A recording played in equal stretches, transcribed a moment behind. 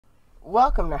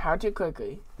Welcome to How To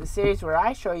Quickly, the series where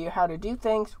I show you how to do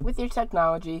things with your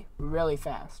technology really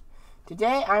fast.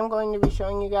 Today I'm going to be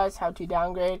showing you guys how to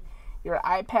downgrade your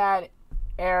iPad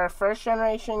Air 1st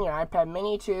generation, your iPad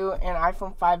Mini 2, and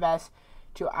iPhone 5S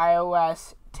to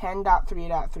iOS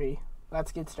 10.3.3.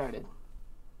 Let's get started.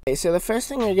 Okay, so the first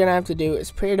thing you're going to have to do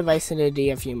is put your device into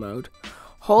DFU mode.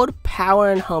 Hold power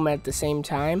and home at the same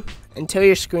time until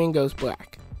your screen goes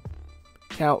black.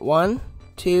 Count 1,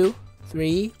 2,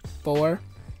 3, 4,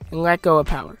 and let go of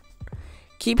power.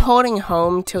 Keep holding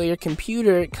home till your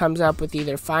computer comes up with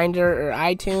either Finder or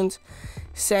iTunes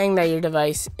saying that your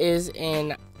device is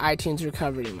in iTunes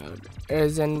recovery mode,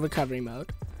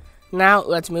 Now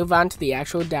let's move on to the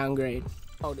actual downgrade.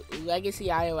 Legacy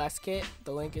iOS Kit,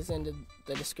 the link is in the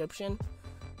description.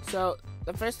 So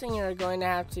the first thing you're going to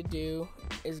have to do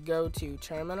is go to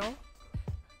Terminal.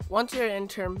 Once you're in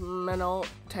Terminal,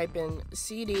 type in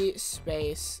cd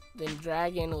space, then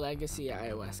drag in Legacy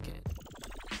iOS Kit.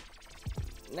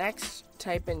 Next,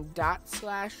 type in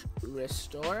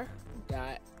 /restore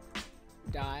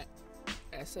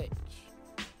 .sh.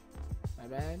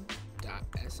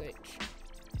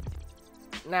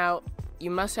 Now,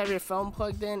 you must have your phone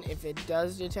plugged in. If it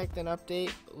does detect an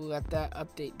update, let that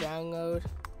update download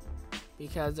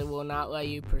because it will not let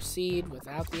you proceed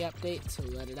without the update, so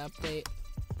let it update.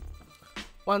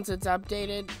 Once it's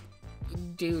updated,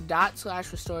 do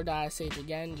 /restore.sh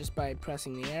again just by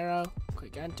pressing the arrow,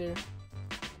 click enter.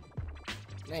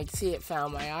 Now you can see it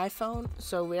found my iPhone,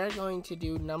 so we are going to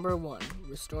do number 1,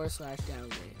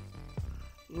 restore/downgrade.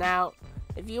 Now,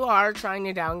 if you are trying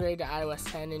to downgrade to iOS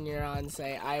 10 and you're on,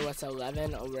 say, iOS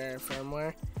 11 or rare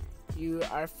firmware, you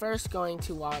are first going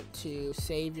to want to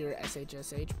save your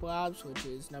SHSH blobs, which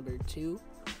is number 2.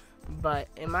 But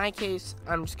in my case,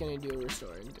 I'm just going to do a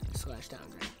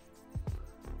restore/downgrade.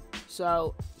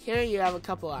 So here you have a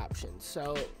couple options.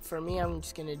 So for me, I'm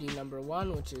just going to do number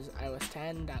 1, which is iOS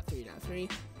 10.3.3.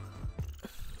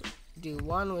 Do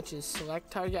 1, which is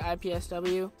select target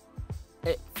IPSW.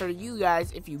 For you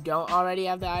guys, if you don't already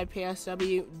have the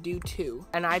IPSW, do 2.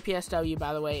 An IPSW,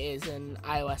 by the way, is an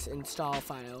iOS install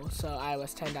file. So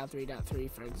iOS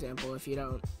 10.3.3, for example, if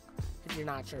you're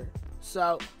not sure.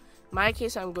 So in my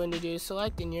case, I'm going to do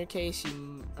select. In your case,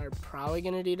 you are probably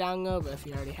going to do download, but if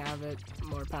you already have it,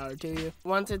 more power to you.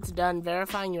 Once it's done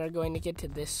verifying, you are going to get to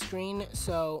this screen.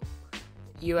 So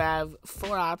you have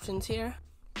 4 options here.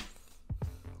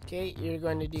 Okay, you're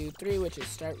going to do 3, which is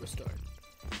start restore.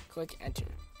 Click enter.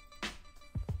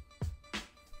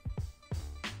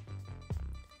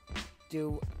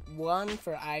 Do 1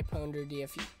 for iPod or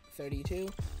DF32.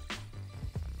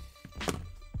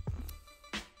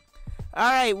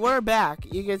 Alright, we're back.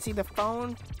 You can see the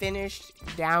phone finished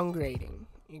downgrading.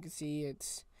 You can see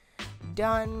it's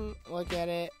done. Look at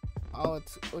it.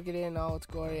 Look at it in all its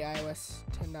glory, iOS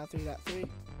 10.3.3.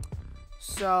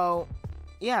 So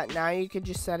yeah, now you could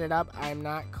just set it up. I'm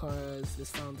not, because this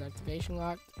phone's activation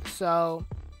locked. So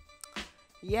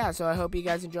yeah, so I hope you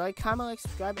guys enjoy. Comment, like,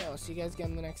 subscribe, and I'll see you guys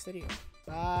again in the next video.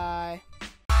 Bye.